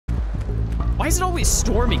is it always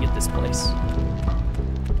storming at this place?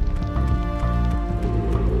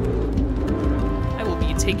 I will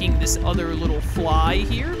be taking this other little fly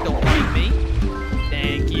here. Don't mind me.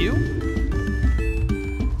 Thank you.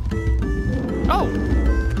 Oh.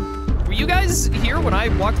 Were you guys here when I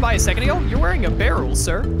walked by a second ago? You're wearing a barrel,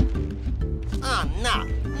 sir. Oh, no.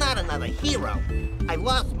 Not another hero. I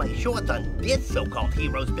lost my shorts on this so-called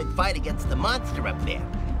hero's big fight against the monster up there.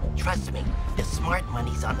 Trust me, the smart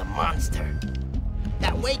money's on the monster.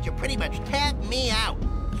 That wager pretty much tapped me out.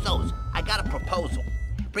 So, I got a proposal.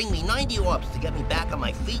 Bring me 90 orbs to get me back on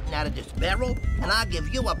my feet and out of this barrel, and I'll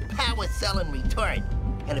give you a power cell in return.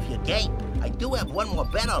 And if you're game, I do have one more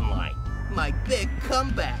bet online. My big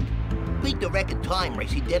comeback. Beat the record time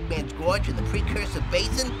racing Dead Man's Gorge in the Precursor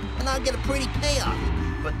Basin, and I'll get a pretty payoff.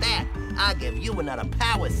 For that, I'll give you another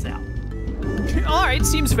power cell. All right,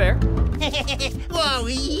 seems fair. Oh,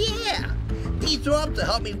 yeah! These orbs will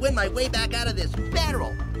help me win my way back out of this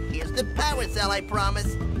barrel. Here's the power cell, I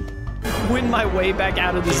promise. Win my way back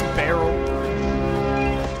out of this barrel.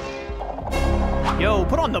 Yo,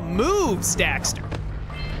 put on the moves, Daxter.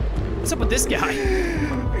 What's up with this guy?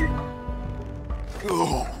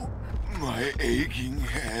 Oh, my aching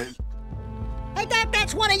head. I thought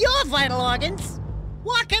that's one of your vital organs.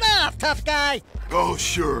 Walk it off, tough guy. Oh,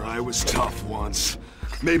 sure, I was tough once.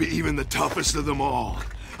 Maybe even the toughest of them all.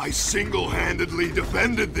 I single-handedly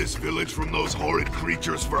defended this village from those horrid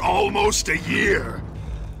creatures for almost a year.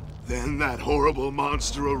 Then that horrible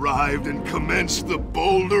monster arrived and commenced the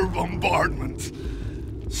boulder bombardment.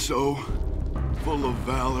 So, full of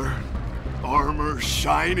valor, armor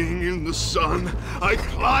shining in the sun, I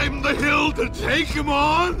climbed the hill to take him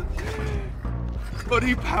on. But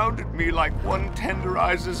he pounded me like one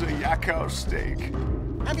tenderizes a yakkow steak.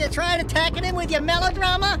 Have you tried attacking him with your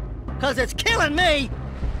melodrama? 'Cause it's killing me.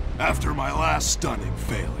 After my last stunning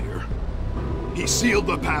failure, he sealed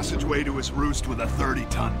the passageway to his roost with a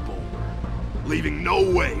 30-ton boulder, leaving no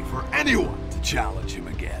way for anyone to challenge him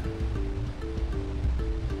again.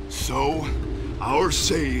 So, our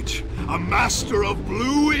sage, a master of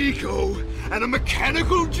blue eco and a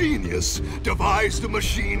mechanical genius, devised a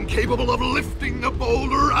machine capable of lifting the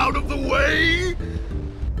boulder out of the way.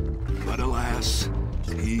 But alas,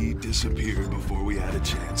 he disappeared before we had a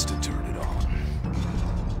chance to turn it on.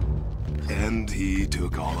 And he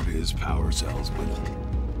took all of his power cells with him.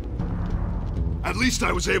 At least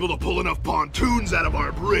I was able to pull enough pontoons out of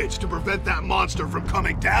our bridge to prevent that monster from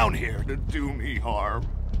coming down here to do me harm.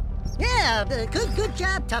 Yeah, good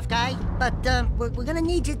job, tough guy. But we're gonna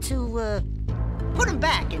need you to put him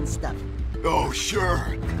back and stuff. Oh,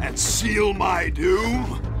 sure, and seal my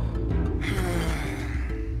doom?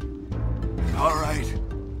 All right,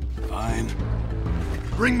 fine.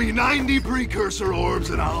 Bring me 90 precursor orbs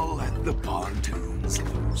and I'll let the pontoons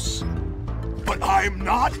loose. But I'm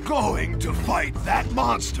not going to fight that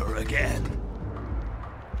monster again.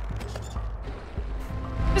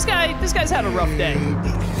 This guy's had a rough day.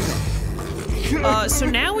 So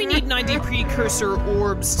now we need 90 precursor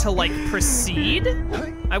orbs to, like, proceed.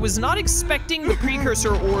 I was not expecting the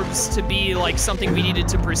precursor orbs to be, like, something we needed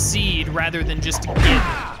to proceed rather than just to get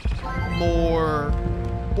more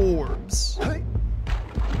orbs.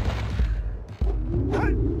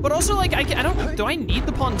 But also, like, I don't, do I need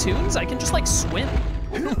the pontoons? I can just, like, swim.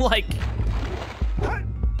 Like,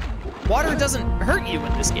 water doesn't hurt you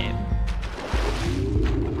in this game.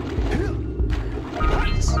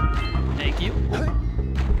 Please. Thank you.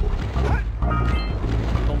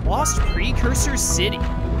 The Lost Precursor City.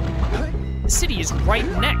 The city is right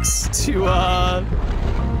next to,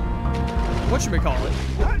 whatchamacallit?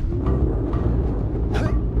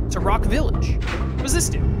 To Rock Village. What does this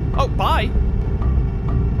do? Oh, bye.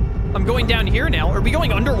 I'm going down here now. Are we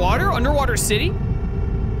going underwater? Underwater city?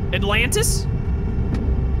 Atlantis?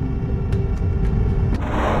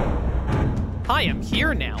 Hi, I'm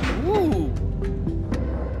here now. Ooh.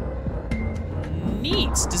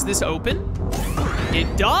 Neat. Does this open? It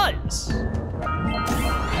does.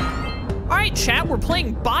 All right, chat, we're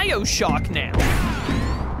playing Bioshock now.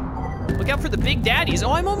 Look out for the big daddies.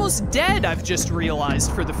 Oh, I'm almost dead, I've just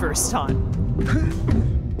realized for the first time.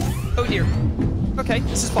 Oh dear. Okay,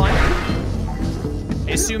 this is fine.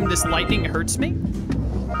 I assume this lightning hurts me.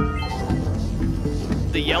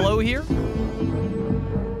 The yellow here.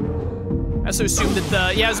 I also assume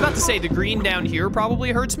that yeah, I was about to say the green down here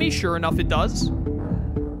probably hurts me. Sure enough, it does.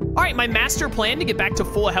 All right, my master plan to get back to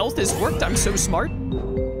full health has worked. I'm so smart.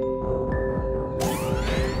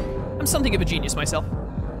 I'm something of a genius myself.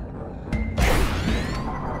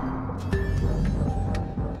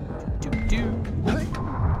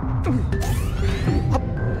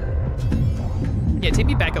 Yeah, Okay, take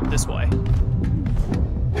me back up this way.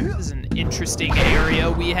 This is an interesting area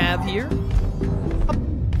we have here.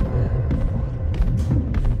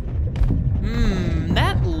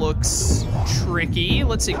 That looks tricky.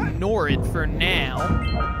 Let's ignore it for now.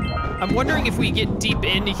 I'm wondering if we get deep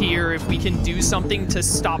in here, if we can do something to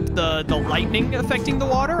stop the lightning affecting the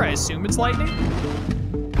water. I assume it's lightning.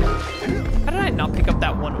 How did I not pick up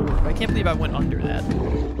that one orb? I can't believe I went under that.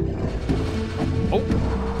 Oh.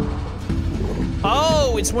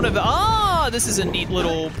 Oh, it's one of the, this is a neat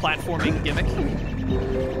little platforming gimmick.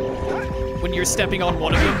 When you're stepping on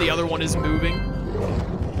one of them, the other one is moving.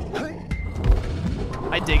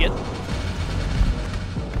 I dig it.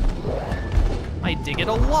 I dig it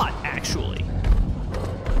a lot, actually.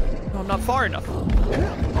 No, I'm not far enough.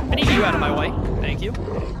 I need you out of my way. Thank you.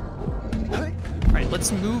 All right,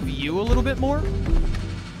 let's move you a little bit more.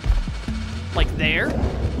 Like there.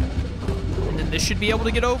 And then this should be able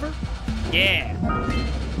to get over. Yeah.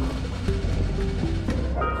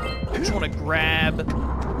 I just want to grab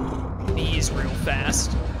these real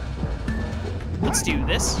fast. Let's do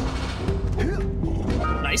this.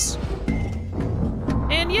 Nice.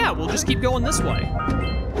 And yeah, we'll just keep going this way.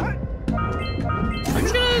 I'm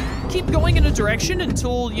just gonna keep going in a direction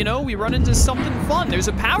until, you know, we run into something fun. There's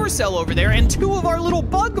a power cell over there and 2 of our little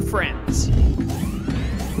bug friends.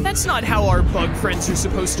 That's not how our bug friends are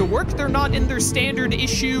supposed to work. They're not in their standard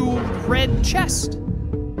issue red chest.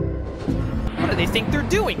 What do they think they're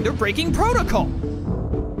doing? They're breaking protocol.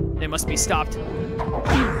 They must be stopped.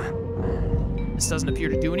 This doesn't appear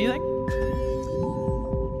to do anything.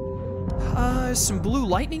 Some blue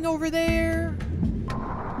lightning over there.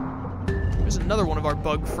 There's another one of our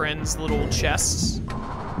bug friends' little chests.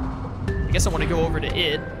 I guess I want to go over to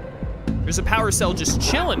it. There's a power cell just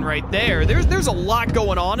chilling right there. There's a lot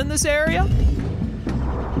going on in this area.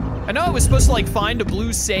 I know I was supposed to like find a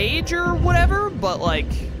blue sage or whatever, but like,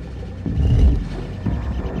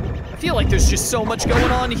 I feel like there's just so much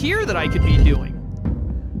going on here that I could be doing.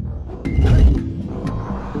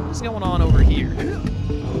 What's going on over here?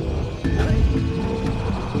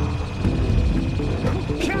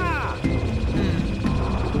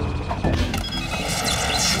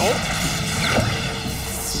 Oh.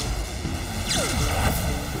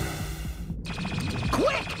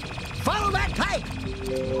 Quick! Follow that pipe!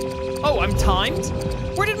 Oh, I'm timed?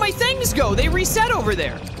 Where did my things go? They reset over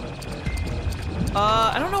there.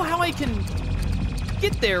 I don't know how I can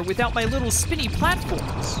get there without my little spinny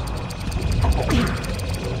platforms.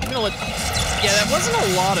 I'm gonna let... Yeah, that wasn't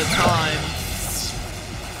a lot of time.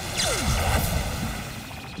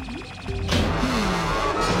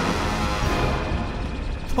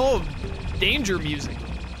 Oh, danger music.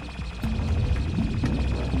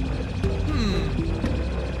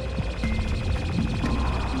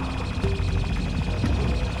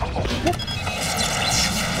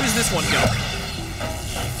 Where does this one go?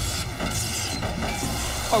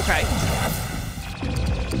 Okay.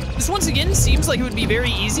 This once again seems like it would be very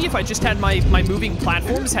easy if I just had my moving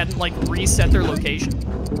platforms hadn't like reset their location.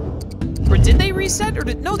 Or did they reset? Or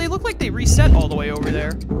no, they look like they reset all the way over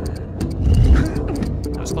there.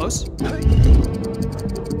 That was close.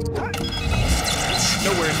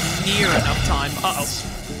 Nowhere near enough time. Uh-oh.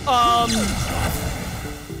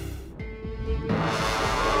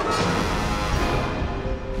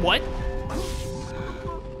 What?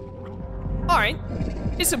 All right.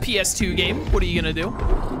 It's a PS2 game. What are you gonna do?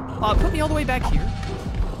 Put me all the way back here.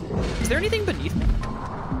 Is there anything beneath me?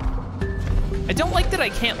 I don't like that I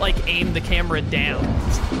can't like aim the camera down.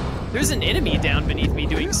 There's an enemy down beneath me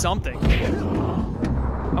doing something.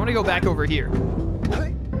 I'm gonna go back over here.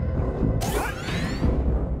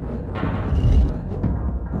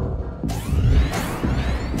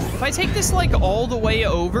 If I take this like all the way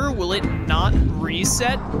over, will it not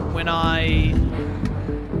reset when I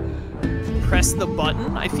press the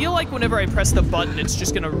button? I feel like whenever I press the button, it's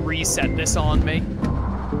just gonna reset this on me.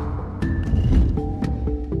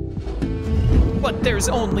 But there's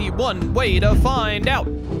only one way to find out.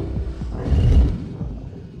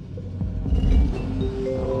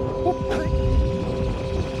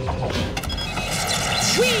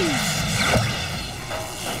 Whee!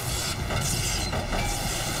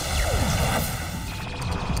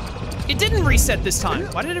 It didn't reset this time.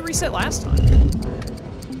 Why did it reset last time?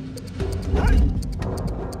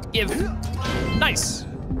 Nice.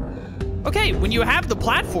 Okay, when you have the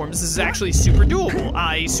platforms, this is actually super doable.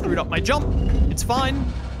 I screwed up my jump. It's fine.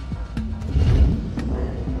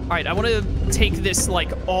 All right, I want to take this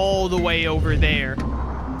like all the way over there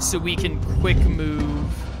so we can quick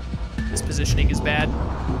move. This positioning is bad.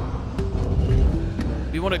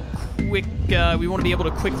 We want to we want to be able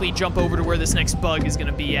to quickly jump over to where this next bug is going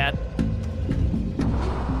to be at.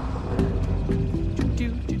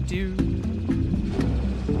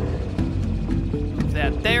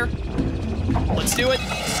 Let's do it.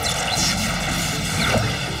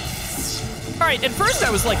 All right, at first I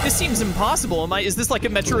was like, this seems impossible. Is this like a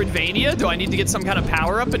Metroidvania? Do I need to get some kind of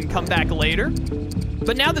power-up and come back later?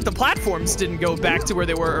 But now that the platforms didn't go back to where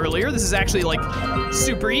they were earlier, this is actually like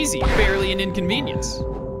super easy, barely an inconvenience.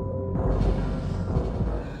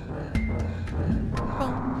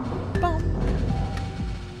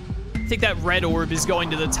 I think that red orb is going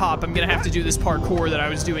to the top. I'm gonna have to do this parkour that I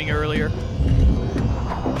was doing earlier.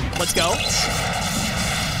 Let's go.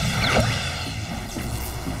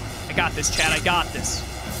 I got this, Chad, I got this.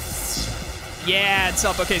 Yeah, it's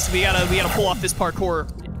up. Okay, so we gotta pull off this parkour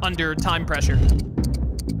under time pressure.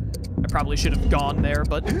 I probably should have gone there,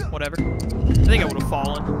 but whatever. I think I would have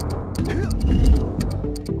fallen.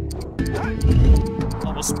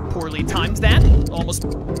 Almost poorly timed that. Almost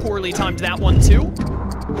poorly timed that one too.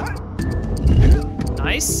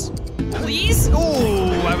 Nice. Please? Oh,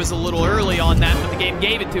 I was a little early on that, but the game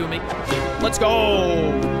gave it to me. Let's go.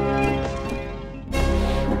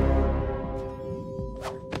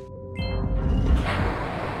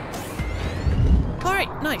 All right,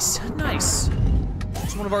 nice, nice.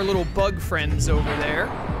 There's one of our little bug friends over there.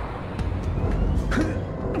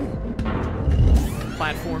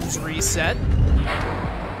 Platforms reset.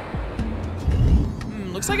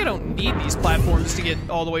 Looks like I don't need these platforms to get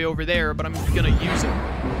all the way over there, but I'm gonna use them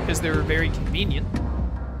because they're very convenient.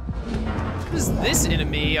 What is this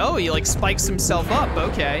enemy? Oh, he like spikes himself up,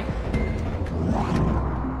 okay.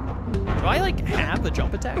 Do I like have a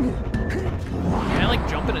jump attack? Can I like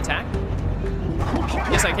jump and attack?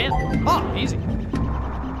 Yes, I can. Oh, easy.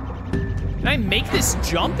 Can I make this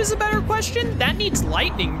jump is a better question? That needs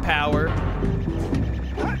lightning power.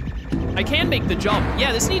 I can make the jump.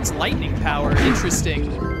 Yeah, this needs lightning power.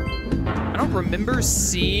 Interesting. I don't remember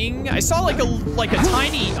seeing... I saw like a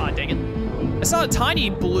tiny... Aw, dang it. I saw a tiny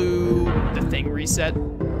blue... The thing reset.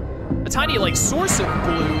 A tiny like source of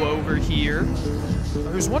blue over here. Oh,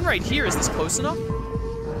 there's one right here. Is this close enough? I'm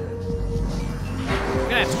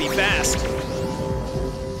gonna have to be fast.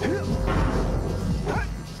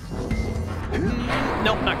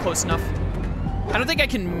 Nope, not close enough. I don't think I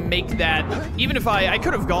can make that, even if I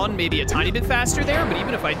could have gone maybe a tiny bit faster there, but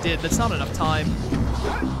even if I did, that's not enough time.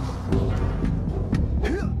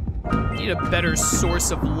 Need a better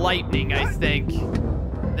source of lightning, I think,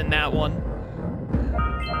 than that one.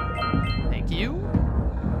 Thank you.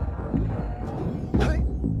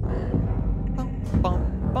 Bum, bum,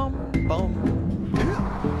 bum, bum.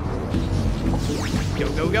 Go,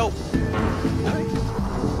 go, go.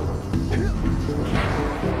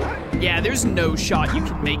 Yeah, there's no shot you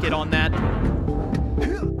can make it on that. I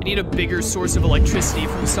need a bigger source of electricity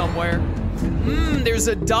from somewhere. There's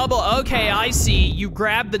a double. Okay, I see. You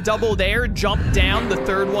grab the double there, jump down, the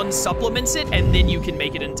third one supplements it, and then you can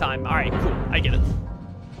make it in time. All right, cool. I get it.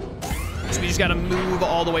 So we just gotta move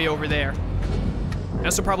all the way over there. I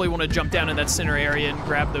also probably want to jump down in that center area and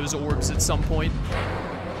grab those orbs at some point.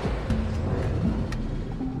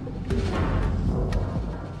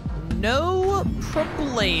 No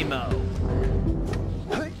problemo.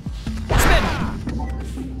 Spin.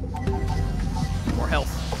 More health.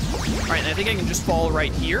 All right, and I think I can just fall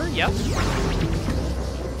right here. Yep.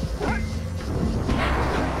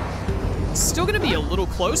 Still gonna be a little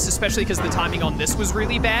close, especially because the timing on this was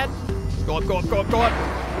really bad. Go up, go up, go up, go up.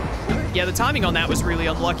 Yeah, the timing on that was really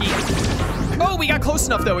unlucky. Oh, we got close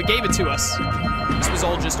enough though, it gave it to us. This was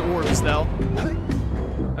all just orbs though.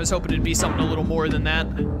 I was hoping it'd be something a little more than that.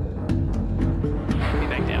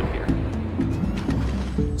 Back down here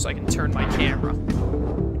so I can turn my camera.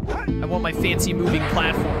 I want my fancy moving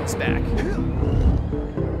platforms back.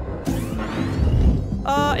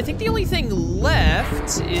 I think the only thing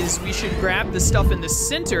left is we should grab the stuff in the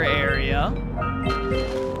center area,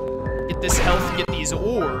 get this health, get these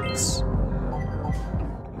orbs,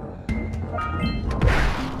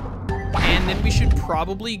 and then we should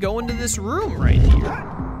probably go into this room right here.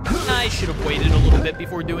 I should have waited a little bit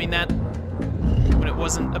before doing that, when it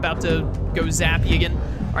wasn't about to go zappy again.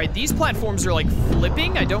 All right, these platforms are like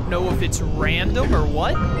flipping. I don't know if it's random or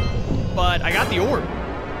what, but I got the orb.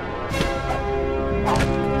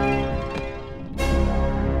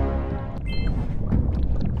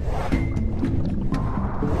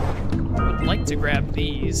 I would like to grab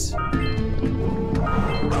these. Oh,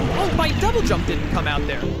 my double jump didn't come out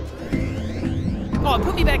there. Oh, it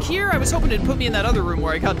put me back here? I was hoping it'd put me in that other room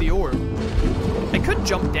where I got the orb. I could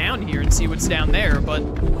jump down here and see what's down there, but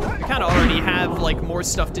I kind of already have like more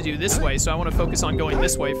stuff to do this way, so I want to focus on going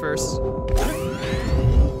this way first. All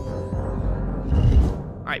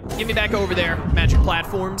right, get me back over there, magic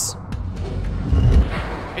platforms.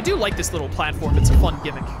 I do like this little platform, it's a fun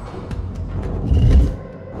gimmick.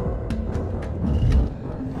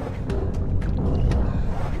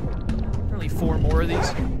 4 more of these.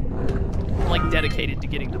 I'm like dedicated to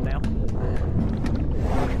getting them now.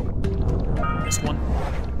 This one.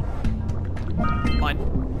 Mine.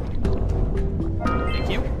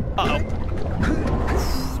 Thank you. Uh-oh.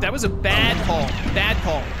 That was a bad call. Bad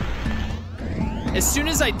call. As soon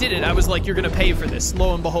as I did it, I was like, you're gonna pay for this.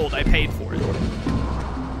 Lo and behold, I paid for it.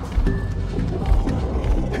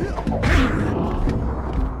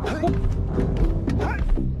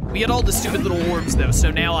 We get all the stupid little orbs though,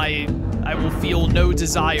 so now I will feel no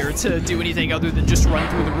desire to do anything other than just run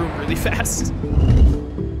through the room really fast.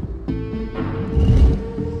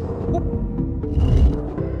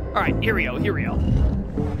 All right, here we go, here we go.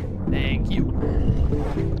 Thank you.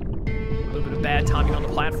 A little bit of bad timing on the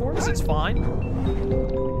platforms, it's fine.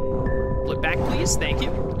 Flip back, please, thank you.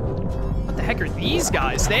 What the heck are these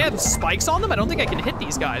guys? They have spikes on them? I don't think I can hit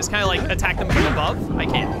these guys. Can I like attack them from above? I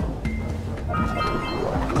can't.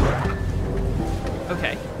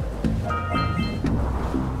 Okay.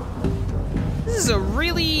 This is a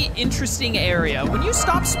really interesting area. When you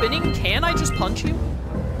stop spinning, can I just punch you?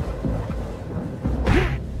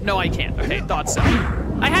 No, I can't. Okay, thought so.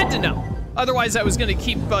 I had to know. Otherwise, I was gonna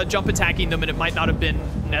keep jump attacking them and it might not have been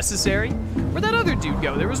necessary. Where'd that other dude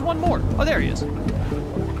go? There was one more. Oh, there he is.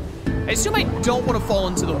 I assume I don't want to fall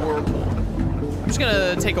into the whirlpool. I'm just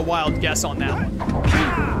gonna take a wild guess on that one.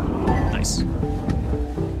 Nice.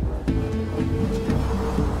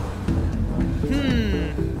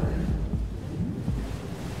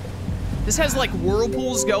 This has like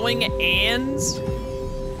whirlpools going and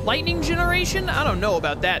lightning generation? I don't know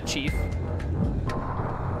about that, Chief.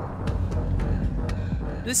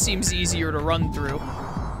 This seems easier to run through.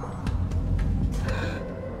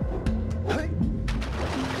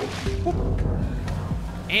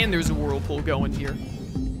 And there's a whirlpool going here.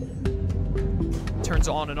 Turns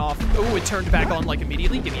on and off. Oh, it turned back on like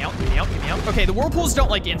immediately. Get me out, get me out, get me out. Okay, the whirlpools don't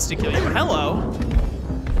like insta-kill you. Hello.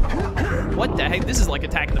 What the heck? This is like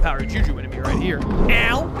attacking the power of Juju enemy right here.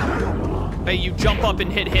 Ow! Hey, you jump up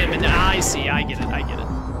and hit him, and I see. I get it. I get it.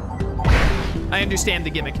 I understand the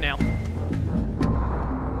gimmick now.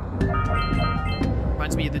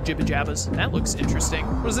 Reminds me of the Jibba Jabbas. That looks interesting.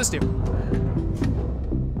 What does this do?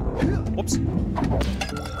 Whoops.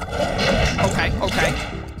 Okay, okay.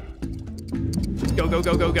 Go, go,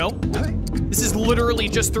 go, go, go. This is literally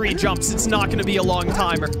just 3 jumps. It's not gonna be a long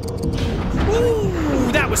timer.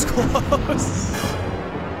 Ooh, that was close.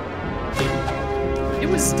 It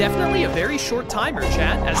was definitely a very short timer,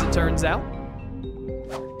 chat, as it turns out.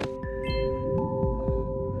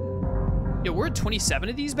 Yo, we're at 27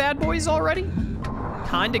 of these bad boys already?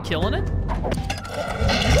 Kinda killing it.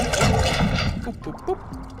 Boop, boop, boop.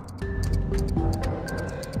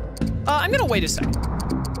 I'm gonna wait a second.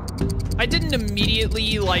 I didn't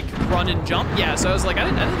immediately, like, run and jump. Yeah, so I was like, I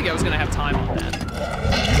didn't think I was gonna have time on that.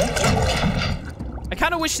 I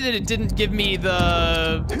kinda wish that it didn't give me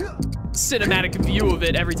the cinematic view of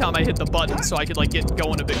it every time I hit the button so I could, like, get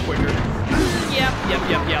going a bit quicker.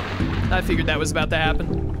 Yep. I figured that was about to happen.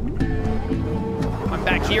 I'm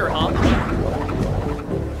back here, huh?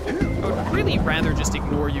 I would really rather just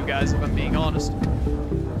ignore you guys if I'm being honest.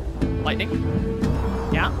 Lightning?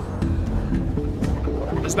 Yeah?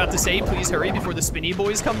 I was about to say, please hurry before the spinny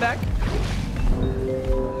boys come back.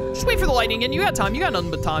 Just wait for the lightning and you got time. You got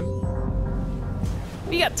nothing but time.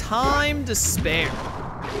 We got time to spare.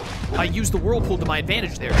 I used the whirlpool to my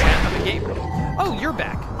advantage there, chat. I'm a gamer. Oh, you're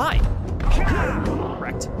back. Hi.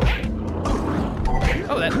 Correct.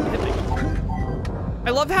 Oh, that hit me.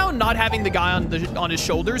 I love how not having the guy on his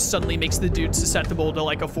shoulders suddenly makes the dude susceptible to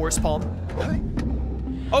like a force palm.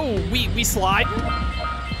 Oh, we slide.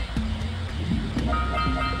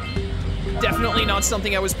 Definitely not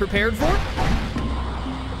something I was prepared for.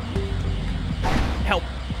 Help.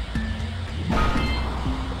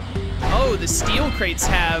 Oh, the steel crates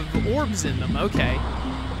have orbs in them, okay.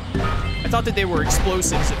 I thought that they were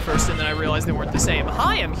explosives at first, and then I realized they weren't the same.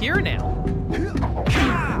 Hi, I'm here now.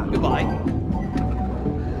 Goodbye.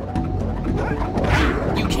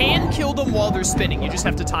 You can kill them while they're spinning, you just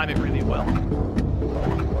have to time it really well.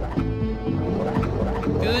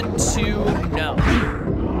 Good to know.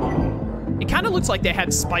 It kind of looks like they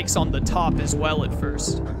had spikes on the top as well at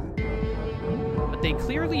first. But they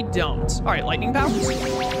clearly don't. All right, lightning powers?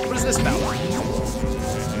 What is this power?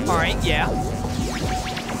 All right, yeah.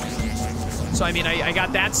 So, I mean, I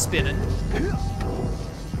got that spinning.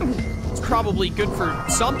 It's probably good for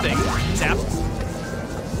something. Zap.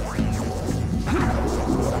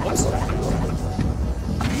 Whoops.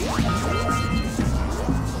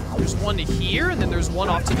 There's one here, and then there's one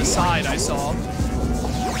off to the side I saw.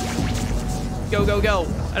 Go, go, go.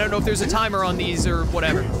 I don't know if there's a timer on these or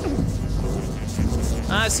whatever.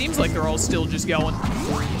 Seems like they're all still just going.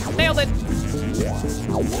 Nailed it.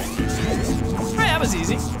 Alright, that was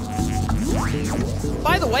easy.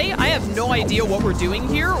 By the way, I have no idea what we're doing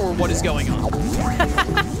here or what is going on.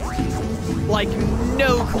 Like,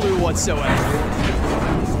 no clue whatsoever.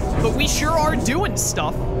 But we sure are doing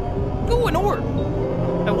stuff. Ooh, an orb.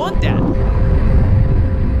 I want that.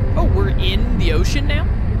 Oh, we're in the ocean now?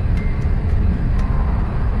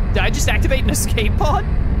 Did I just activate an escape pod?